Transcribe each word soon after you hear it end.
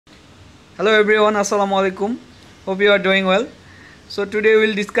Hello everyone, assalamu alaikum. Hope you are doing well. So today we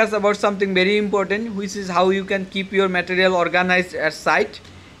will discuss about something very important, which is how you can keep your material organized at site.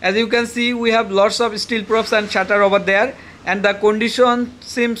 As you can see, we have lots of steel props and shutter over there, and the condition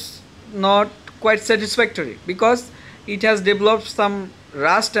seems not quite satisfactory because it has developed some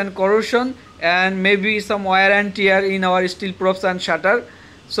rust and corrosion and maybe some wear and tear in our steel props and shutter.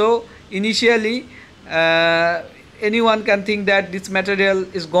 So initially anyone can think that this material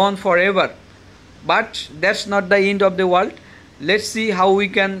is gone forever, but that's not the end of the world. Let's see how we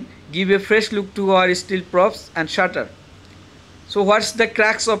can give a fresh look to our steel props and shutter. So what's the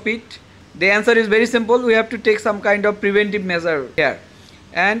cracks of it? The answer is very simple. We have to take some kind of preventive measure here,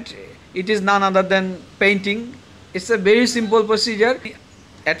 and it is none other than painting. It's a very simple procedure.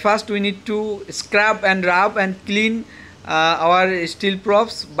 At first we need to scrub and rub and clean our steel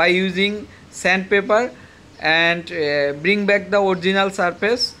props by using sandpaper and bring back the original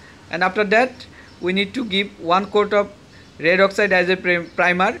surface, and after that we need to give one coat of red oxide as a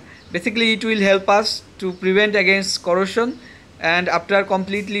primer. Basically it will help us to prevent against corrosion, and after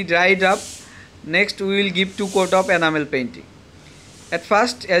completely dried up, next we will give 2 coat of enamel painting. At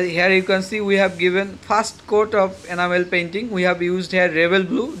first, here you can see we have given first coat of enamel painting. We have used here rebel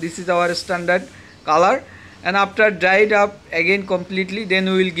blue. This is our standard color, and after dried up again completely, then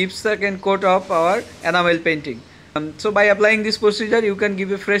we will give second coat of our enamel painting. So by applying this procedure, you can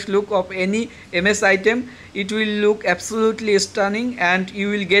give a fresh look of any MS item. It will look absolutely stunning, and you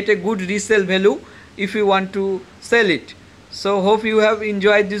will get a good resale value if you want to sell it. So hope you have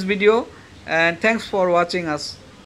enjoyed this video, and thanks for watching us.